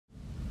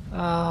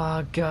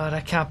Oh god,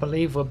 I can't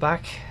believe we're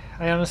back.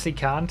 I honestly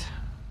can't.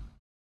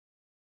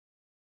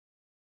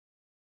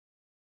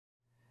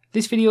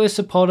 This video is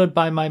supported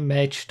by my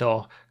merch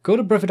store. Go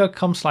to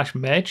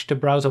brother.com/merch to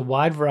browse a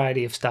wide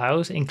variety of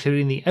styles,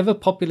 including the ever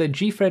popular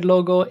G-Fred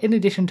logo, in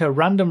addition to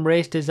random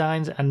race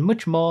designs and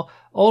much more,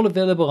 all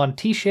available on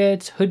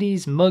t-shirts,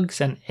 hoodies, mugs,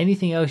 and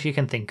anything else you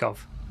can think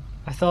of.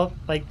 I thought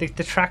like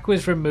the track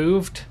was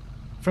removed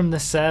from the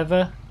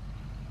server.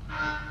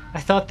 I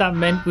thought that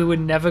meant we were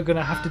never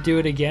gonna have to do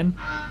it again.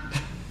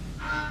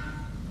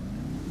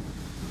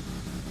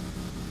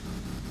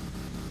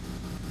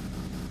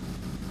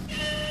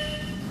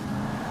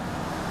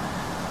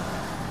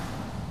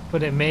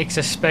 But it makes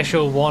a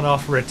special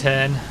one-off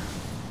return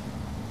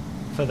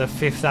for the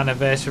 5th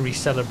anniversary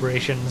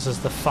celebrations as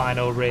the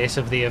final race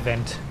of the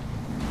event.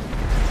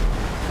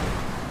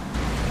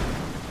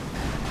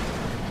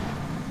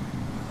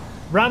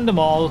 Random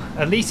all,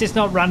 at least it's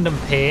not random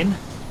pain.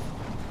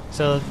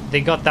 So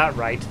they got that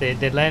right.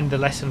 They learned the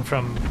lesson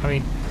from, I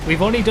mean,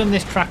 we've only done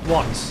this track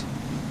once.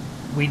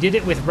 We did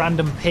it with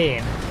random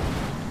pain.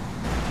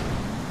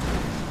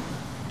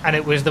 And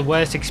it was the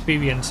worst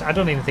experience. I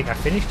don't even think I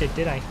finished it,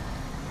 did I?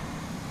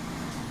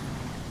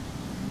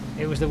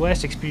 It was the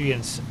worst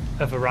experience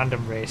of a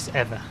random race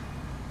ever.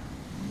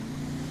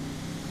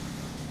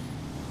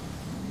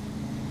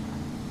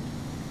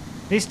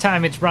 This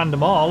time it's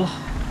random all.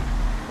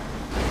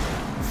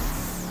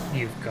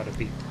 You've got to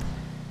be...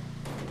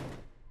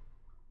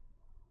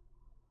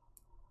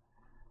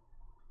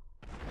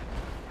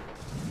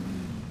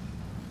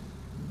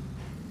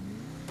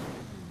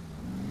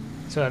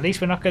 So at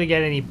least we're not going to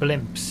get any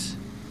blimps.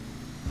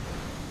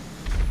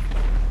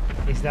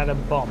 Is that a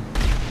bomb?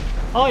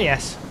 Oh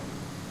yes.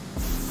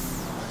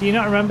 Do you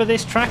not remember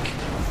this track?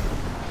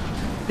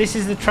 This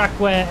is the track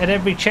where at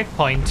every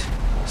checkpoint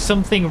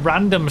something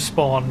random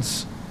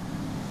spawns.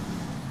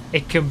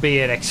 It can be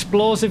an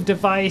explosive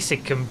device,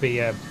 it can be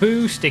a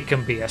boost, it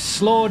can be a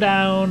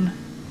slowdown,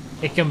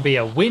 it can be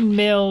a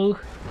windmill,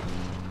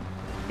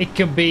 it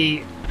can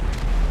be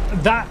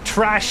that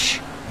trash.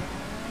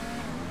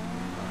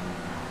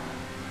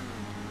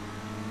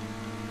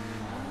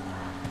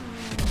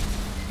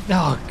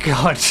 Oh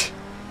god.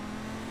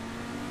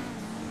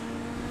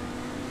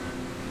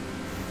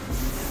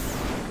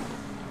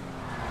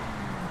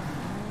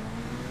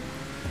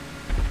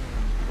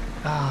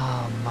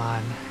 Oh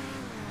man.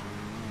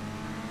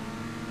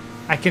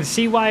 I can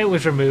see why it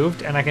was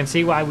removed, and I can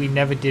see why we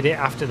never did it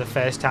after the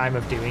first time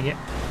of doing it.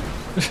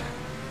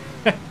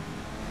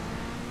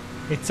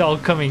 It's all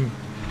coming.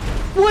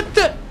 What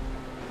the?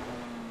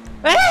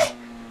 Eh?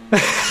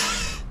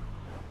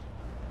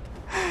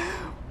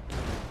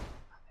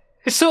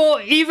 So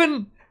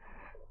even...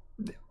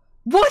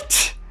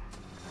 What?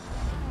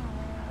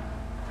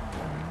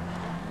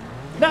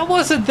 That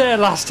wasn't there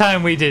last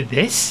time we did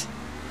this.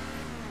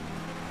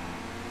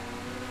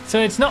 So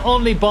it's not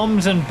only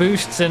bombs and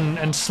boosts and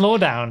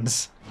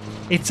slowdowns.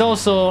 It's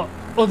also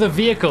other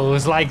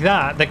vehicles like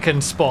that that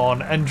can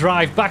spawn and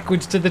drive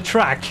backwards to the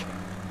track.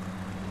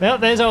 Well,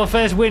 there's our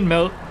first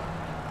windmill.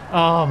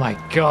 Oh my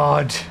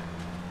god.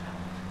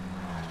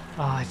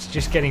 Oh, it's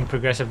just getting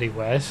progressively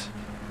worse.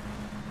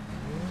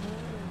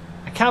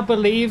 I can't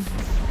believe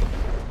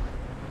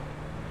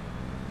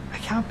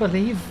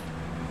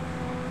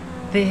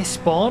they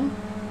spawn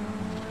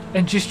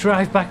and just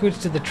drive backwards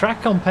to the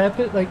track on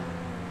purpose. Like,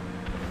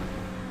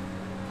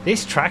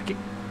 this track,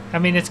 I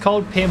mean, it's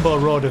called Paintball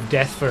Road of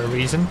Death for a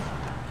reason.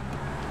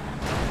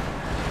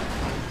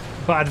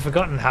 But I'd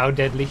forgotten how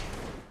deadly.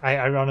 I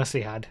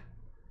honestly had.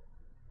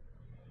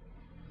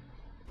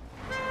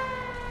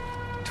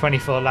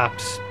 24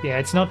 laps. Yeah,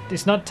 it's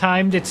not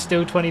timed, it's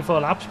still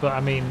 24 laps, but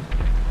I mean...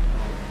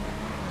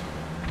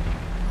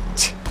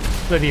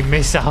 Bloody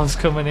missiles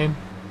coming in.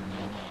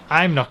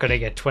 I'm not going to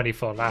get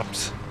 24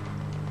 laps.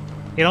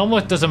 It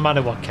almost doesn't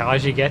matter what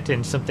cars you get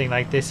in something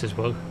like this as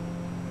well.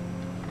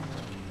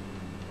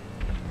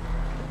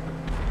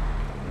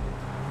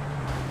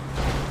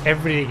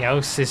 Everything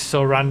else is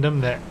so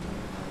random that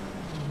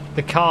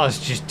the cars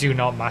just do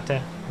not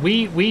matter.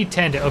 We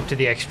turned it up to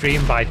the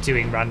extreme by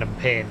doing random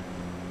pain.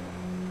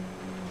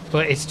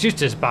 But it's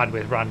just as bad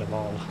with random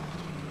all.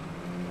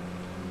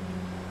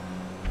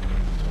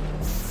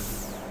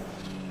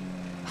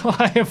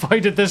 I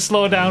avoided the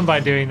slowdown by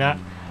doing that.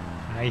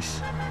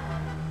 Nice.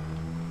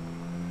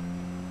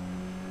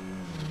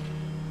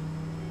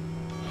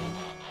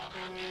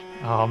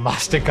 Oh,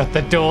 Master got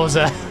the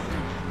dozer.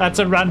 That's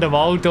a random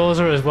all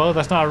dozer as well.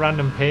 That's not a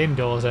random pain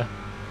dozer.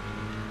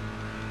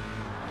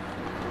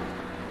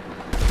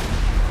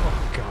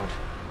 Oh, God.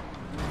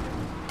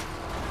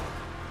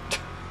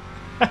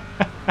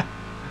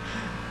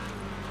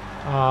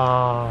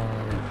 Oh.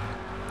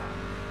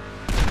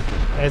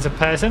 There's a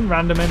person,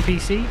 random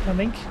NPC, I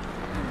think.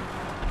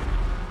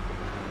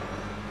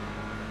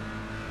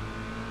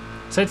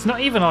 So it's not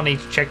even on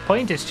each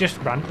checkpoint, it's just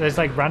there's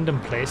like random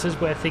places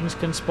where things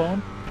can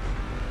spawn.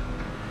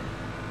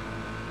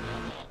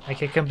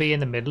 Like it can be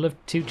in the middle of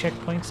 2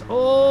 checkpoints.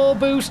 Oh,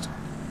 boost!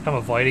 I'm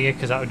avoiding it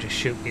because that would just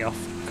shoot me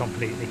off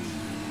completely.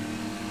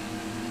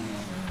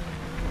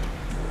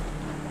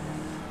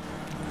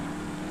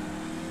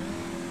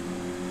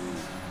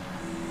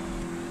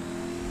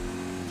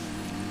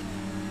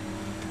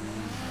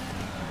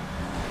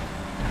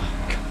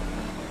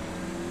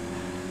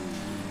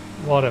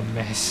 What a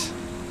mess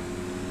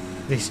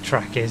this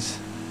track is.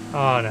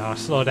 Oh no,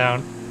 slow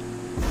down.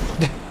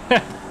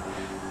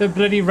 The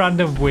bloody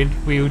random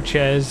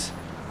wheelchairs.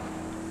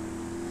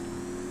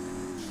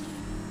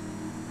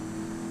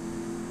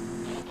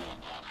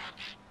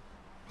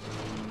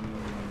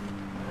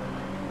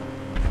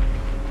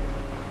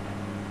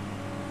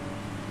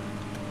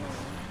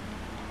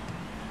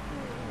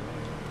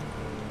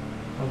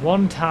 A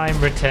one-time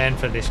return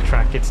for this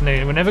track. It's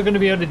new. We're never going to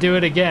be able to do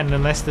it again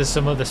unless there's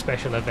some other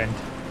special event.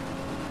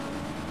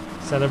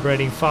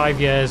 Celebrating 5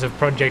 years of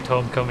Project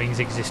Homecoming's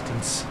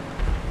existence.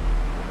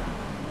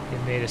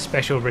 It made a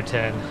special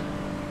return.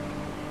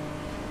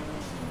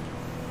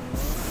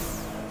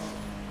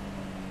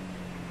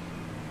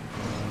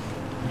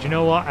 Do you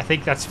know what? I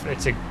think it's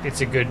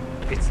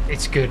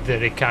good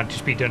that it can't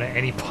just be done at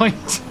any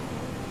point.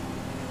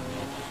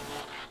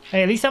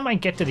 Hey, at least I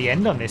might get to the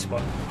end on this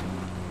one.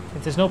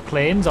 If there's no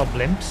planes or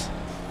blimps.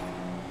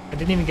 I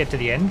didn't even get to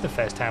the end the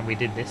first time we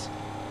did this.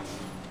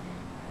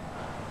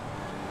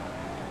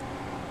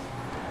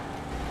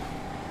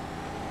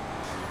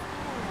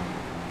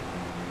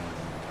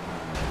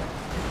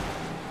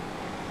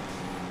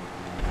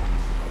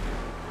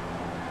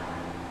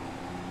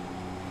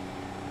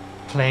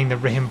 Playing the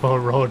Rainbow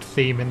Road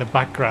theme in the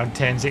background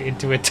turns it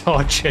into a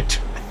torture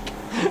track.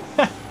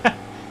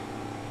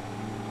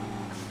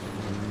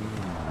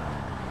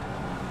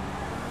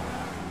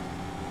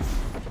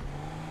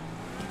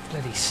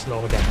 Bloody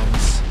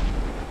slowdowns.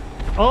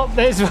 Oh,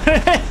 there's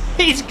one.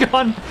 He's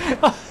gone.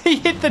 Oh, he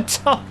hit the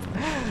top.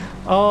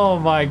 Oh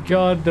my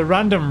god, the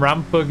random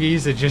ramp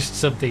buggies are just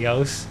something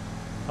else.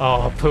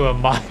 Oh, poor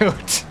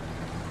Mild.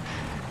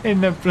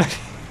 In the bloody...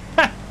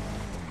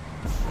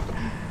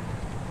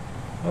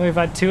 Oh, we've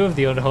had two of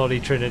the unholy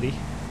trinity.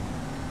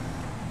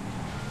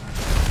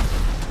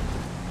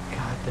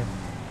 God,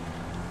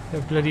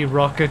 the bloody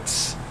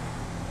rockets.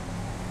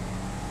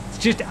 It's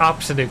just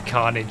absolute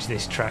carnage,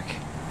 this track.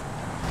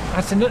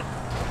 That's another...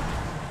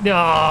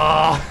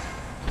 No!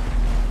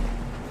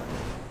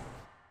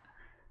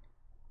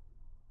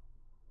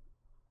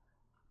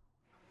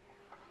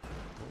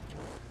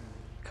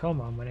 Come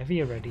on, whenever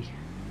you're ready.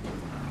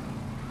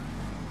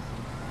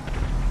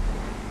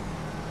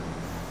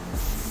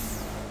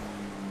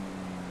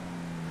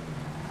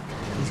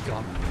 He's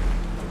gone.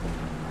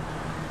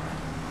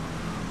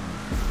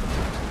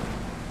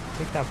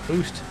 Take that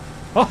boost.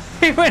 Oh,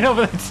 he went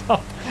over the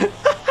top.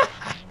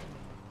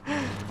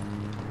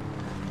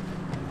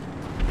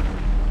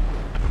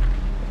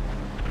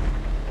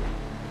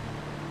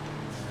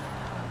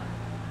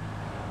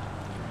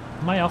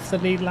 Am I off the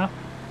lead lap?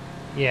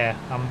 Yeah,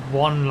 I'm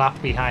one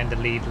lap behind the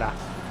lead lap.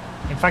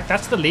 In fact,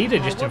 that's the leader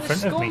just in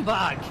front of me.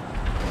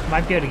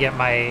 Might be able to get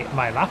my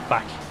lap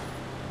back.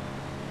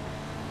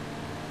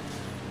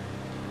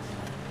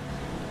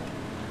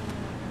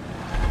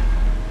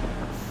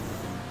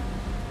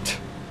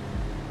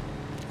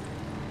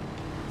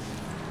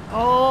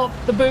 Oh,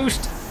 the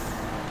boost.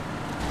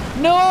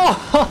 No!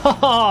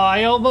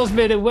 I almost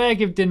made it work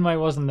if Dinmai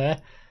wasn't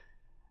there.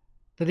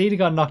 The leader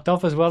got knocked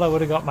off as well. I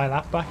would have got my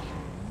lap back.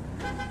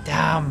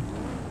 Damn.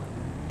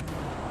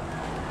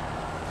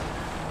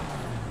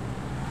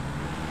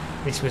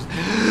 This was...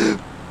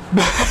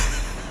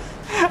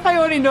 I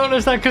only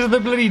noticed that because of the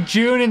bloody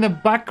dune in the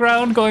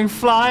background going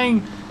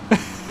flying.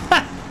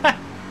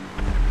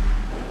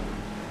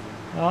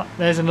 Oh,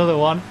 there's another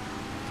one.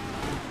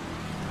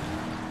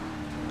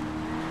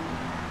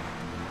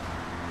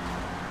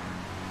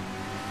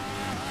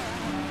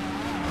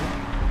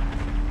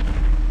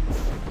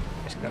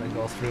 Just gotta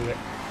go through it.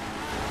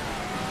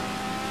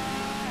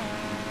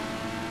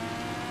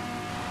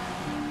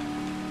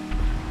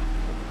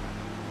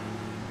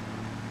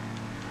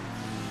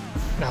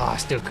 No, I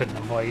still couldn't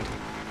avoid.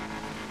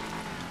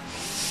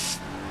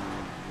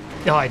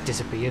 Oh, it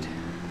disappeared.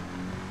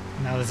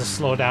 Now there's a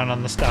slowdown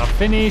on the start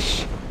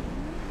finish.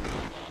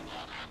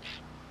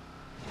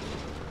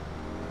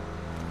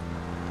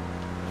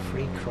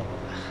 Free crawler.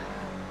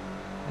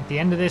 At the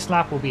end of this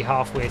lap, we'll be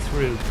halfway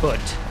through,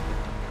 but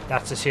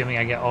that's assuming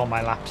I get all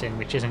my laps in,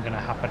 which isn't going to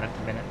happen at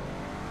the minute,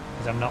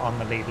 because I'm not on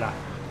the lead lap.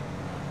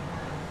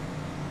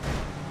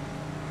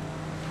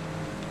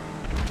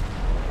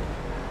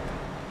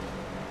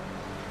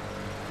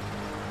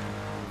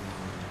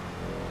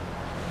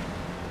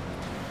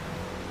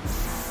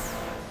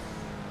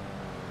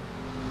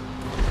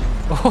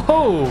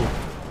 Oh,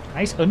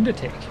 nice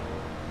undertake.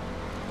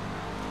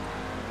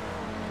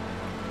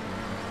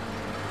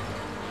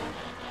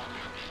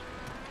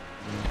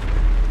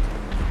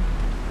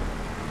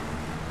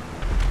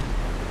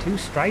 Two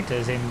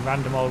Striters in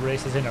random all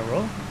races in a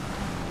row.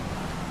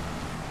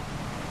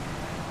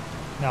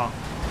 No,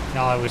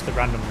 it was the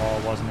random law,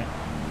 wasn't it?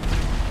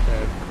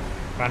 The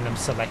random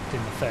select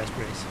in the first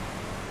race.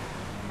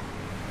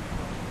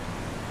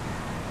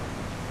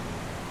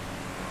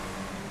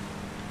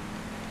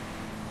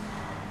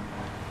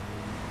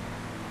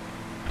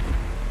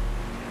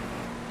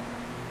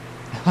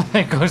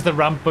 There goes the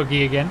ramp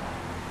buggy again.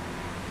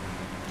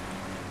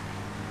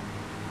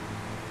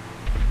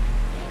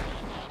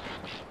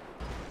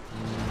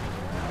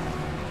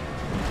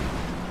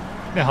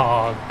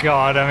 Oh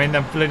god, I'm in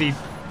the bloody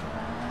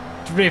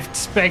drift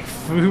spec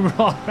foo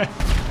roller.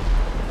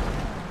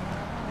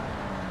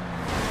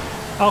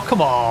 Oh,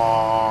 come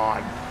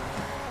on.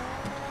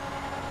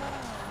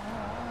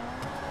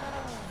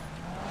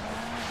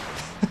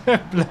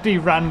 Bloody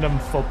random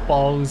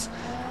footballs.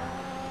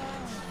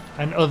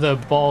 And other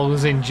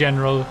balls in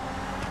general.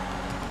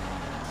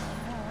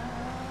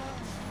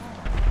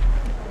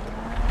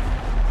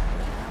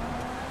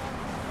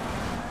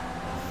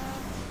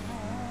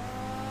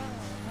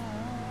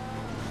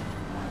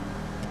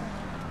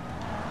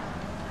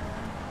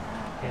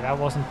 Yeah, that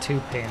wasn't too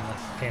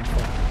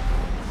painful.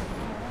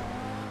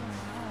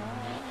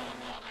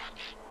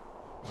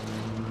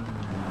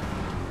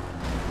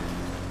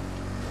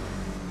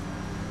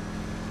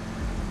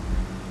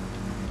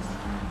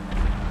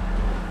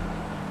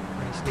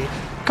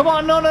 Come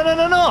on, no, no, no,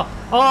 no, no!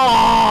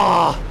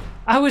 Oh!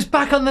 I was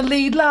back on the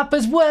lead lap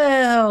as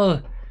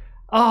well!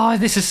 Oh,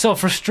 this is so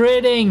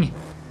frustrating!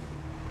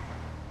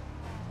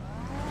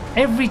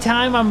 Every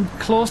time I'm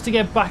close to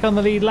get back on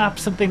the lead lap,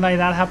 something like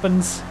that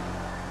happens.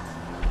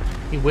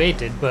 He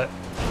waited, but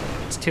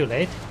it's too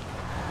late.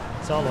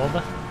 It's all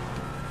over.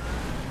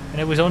 And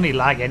it was only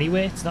lag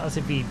anyway. It's not as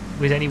if he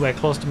was anywhere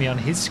close to me on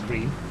his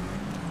screen.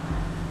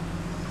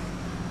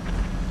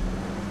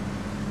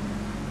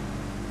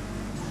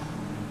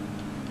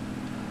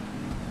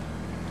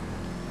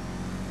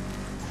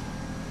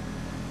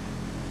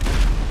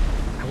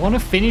 I want to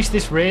finish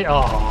this race.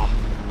 Oh,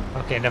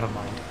 okay, never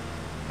mind.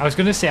 I was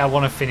going to say I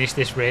want to finish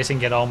this race and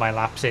get all my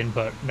laps in,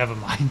 but never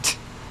mind.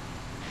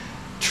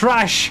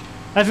 Trash!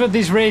 That's what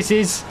this race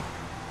is.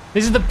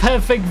 This is the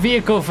perfect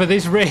vehicle for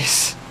this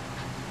race.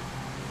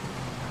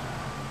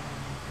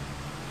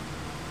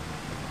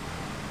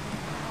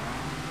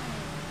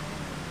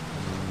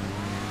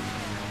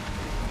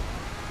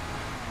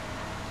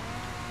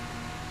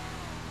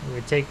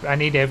 I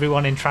need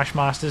everyone in Trash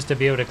Masters to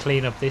be able to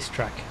clean up this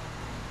track.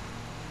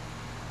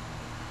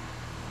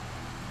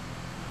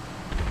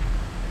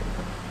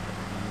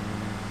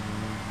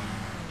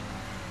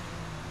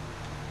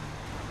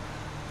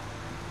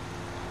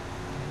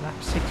 Lap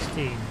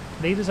 16.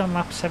 Leaders on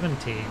lap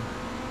 17.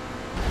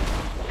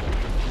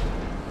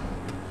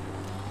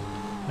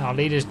 No,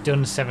 leader's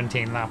done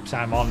 17 laps.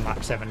 I'm on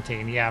lap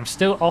 17. Yeah, I'm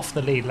still off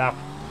the lead lap.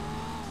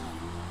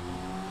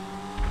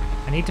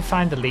 I need to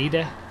find the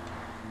leader.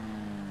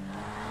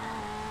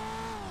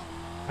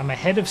 I'm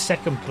ahead of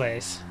second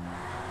place.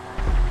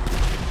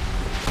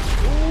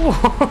 Ooh.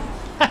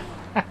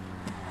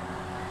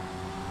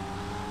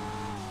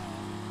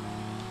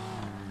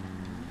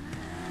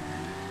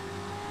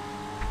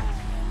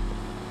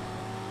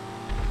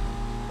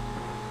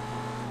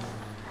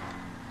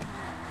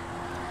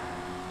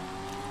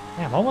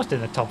 Yeah, I'm almost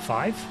in the top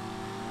 5.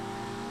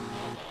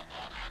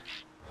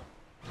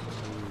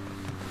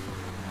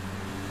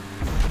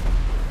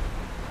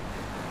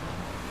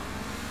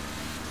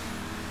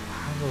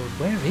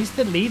 Where is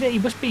the leader? He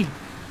must be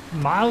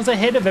miles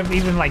ahead of him,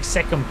 even like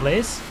second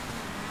place.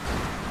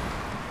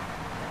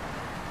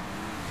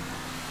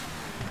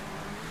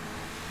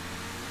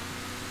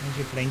 There's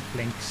your blink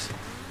blinks.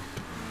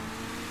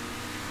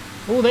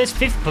 Oh, there's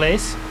 5th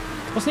place.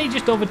 Wasn't he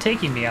just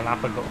overtaking me a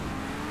lap ago?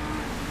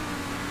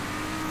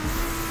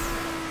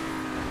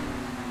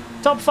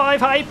 Top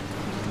 5 hype.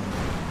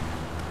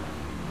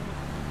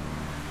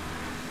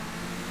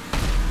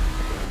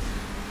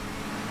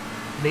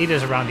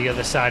 Leader's around the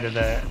other side of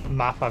the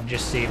map. I've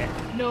just seen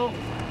it. No.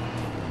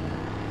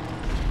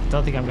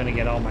 Don't think I'm going to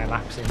get all my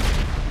laps in.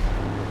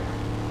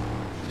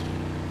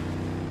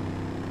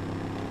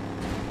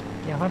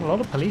 Yeah, I've had a lot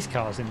of police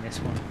cars in this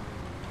one.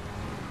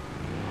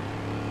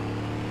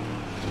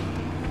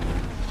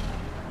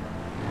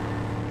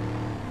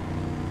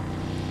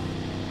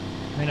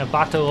 I'm in a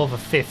battle over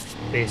 5th,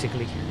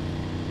 basically.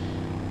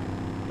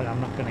 But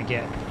I'm not going to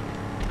get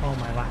all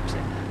my laps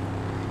in.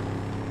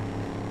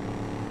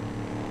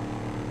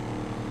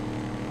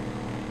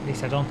 At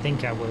least I don't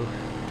think I will.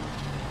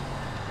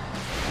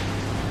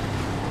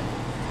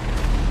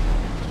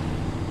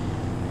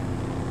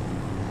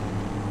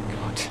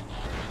 God.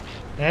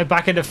 They're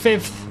back into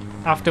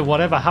 5th after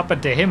whatever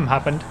happened to him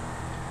happened.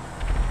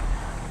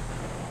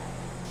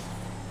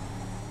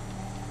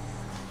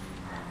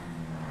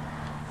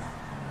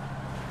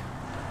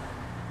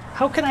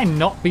 How can I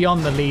not be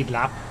on the lead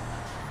lap?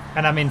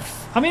 And I'm in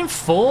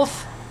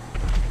 4th?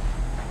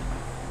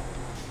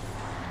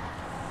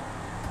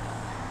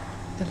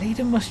 The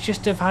leader must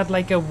just have had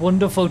like a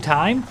wonderful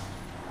time.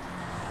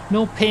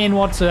 No pain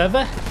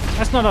whatsoever.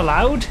 That's not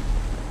allowed.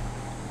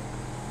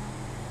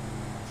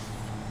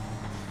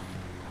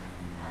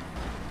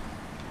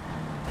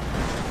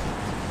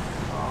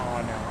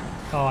 Oh no.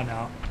 Oh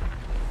no.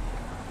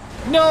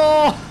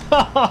 No!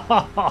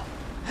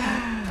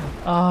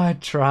 Oh, I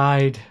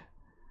tried.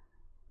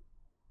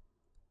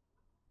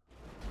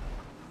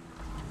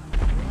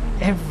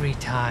 Every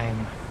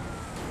time.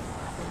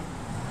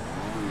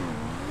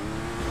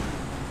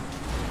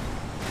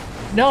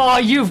 No,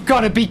 you've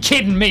got to be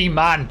kidding me,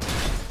 man.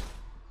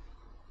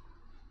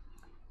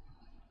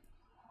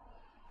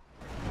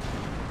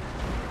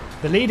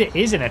 The leader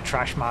is in a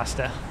trash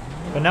master.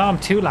 But now I'm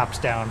 2 laps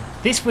down.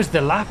 This was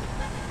the lap.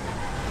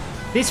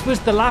 This was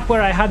the lap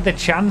where I had the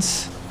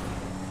chance.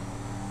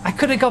 I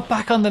could have got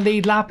back on the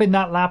lead lap in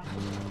that lap.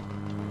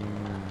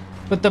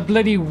 But the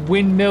bloody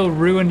windmill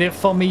ruined it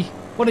for me.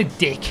 What a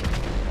dick.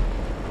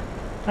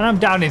 And I'm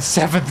down in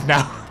 7th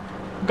now.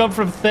 I've gone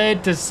from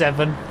 3rd to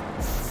 7th.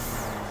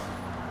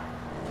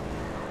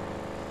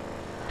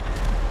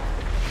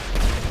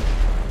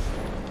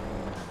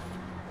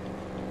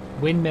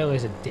 Windmill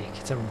is a dick.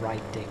 It's a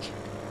right dick.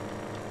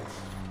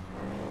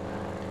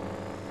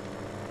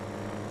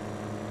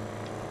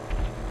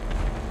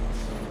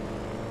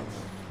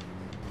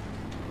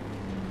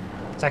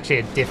 It's actually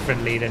a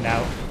different leader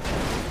now.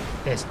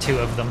 There's 2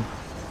 of them.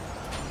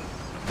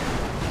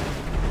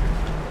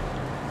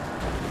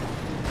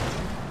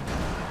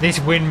 This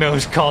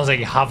windmill's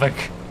causing havoc.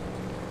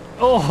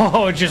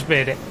 Oh, just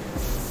made it.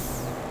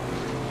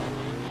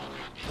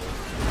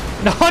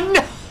 No,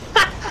 no!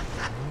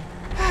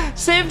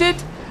 Saved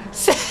it!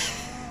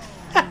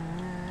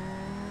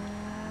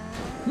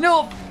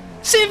 No!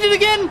 Saved it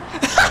again!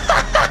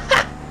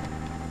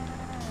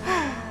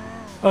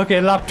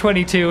 Okay, lap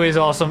 22 is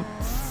awesome.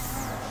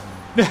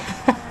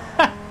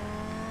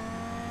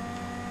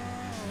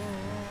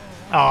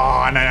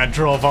 Oh, and then I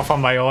drove off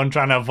on my own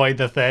trying to avoid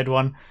the 3rd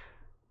one.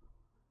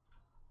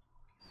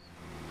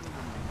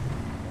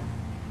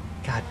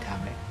 God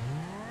damn it.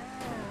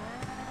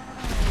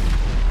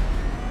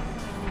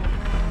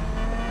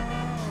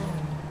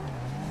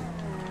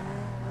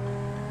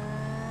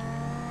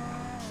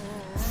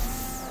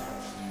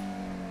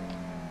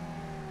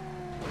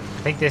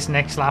 I think this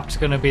next lap's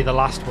going to be the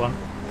last one.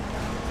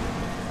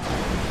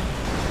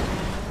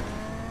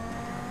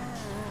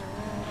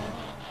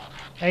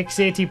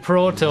 X80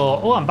 Proto.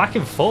 Oh, I'm back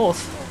in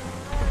 4th.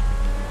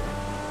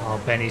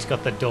 Oh, Benny's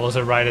got the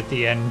dozer right at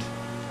the end.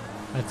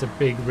 That's a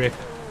big rip.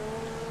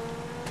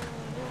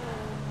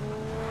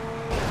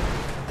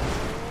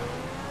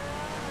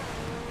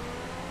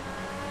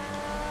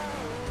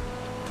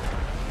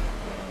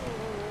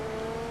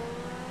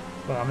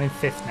 Well, I'm in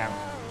 5th now.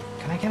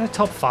 Can I get a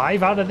top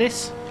 5 out of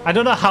this? I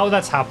don't know how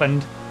that's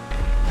happened.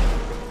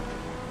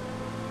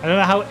 I don't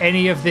know how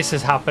any of this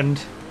has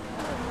happened.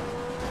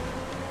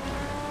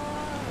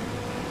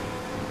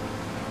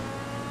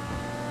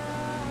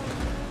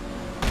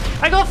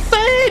 I got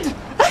 3rd!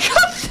 I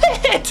got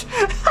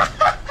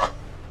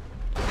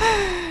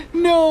 3rd!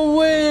 No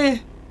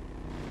way!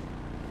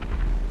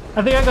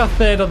 I think I got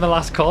 3rd on the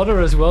last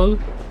corner as well.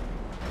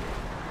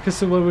 Because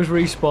someone was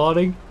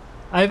respawning.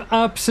 I have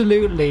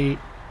absolutely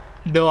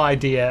no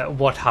idea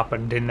what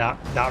happened in that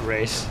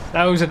race.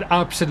 That was an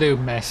absolute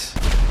mess.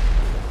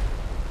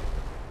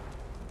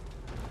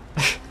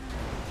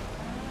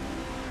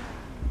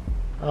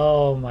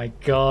 Oh my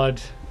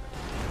god.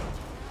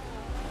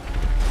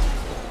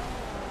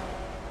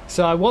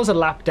 So I was a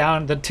lap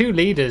down. The 2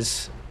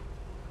 leaders.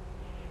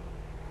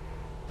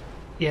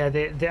 Yeah,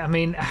 I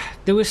mean,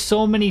 there were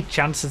so many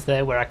chances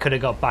there where I could have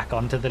got back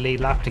onto the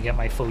lead lap to get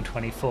my full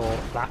 24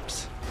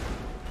 laps.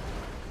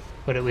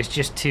 But it was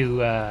just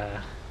too...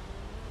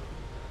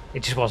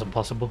 it just wasn't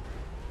possible.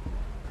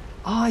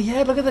 Oh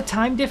yeah, look at the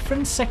time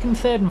difference. 2nd,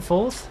 3rd and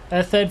 4th.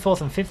 3rd,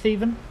 4th and 5th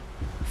even.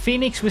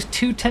 Phoenix was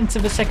 0.2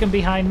 of a second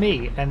behind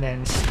me. And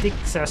then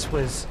Stixas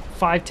was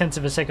 0.5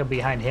 of a second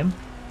behind him.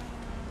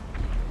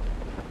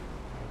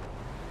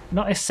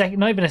 Not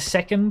even a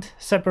second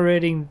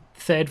separating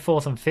 3rd,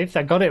 4th and 5th.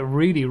 I got it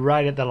really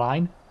right at the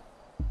line.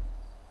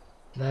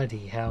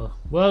 Bloody hell.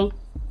 Well,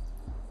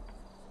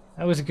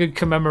 that was a good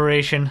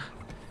commemoration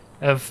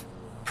of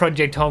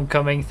Project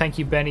Homecoming. Thank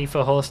you, Benny,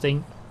 for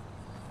hosting.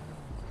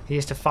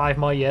 Here's to 5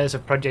 more years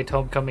of Project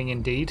Homecoming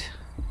indeed.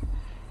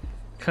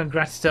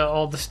 Congrats to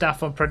all the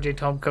staff on Project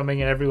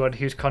Homecoming and everyone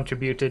who's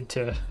contributed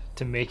to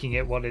making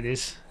it what it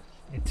is.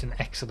 It's an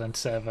excellent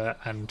server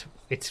and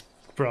it's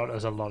brought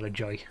us a lot of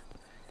joy.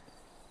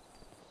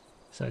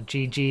 So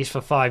GG's for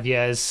 5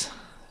 years.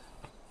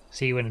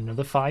 See you in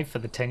another 5 for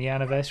the 10-year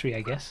anniversary, I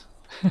guess.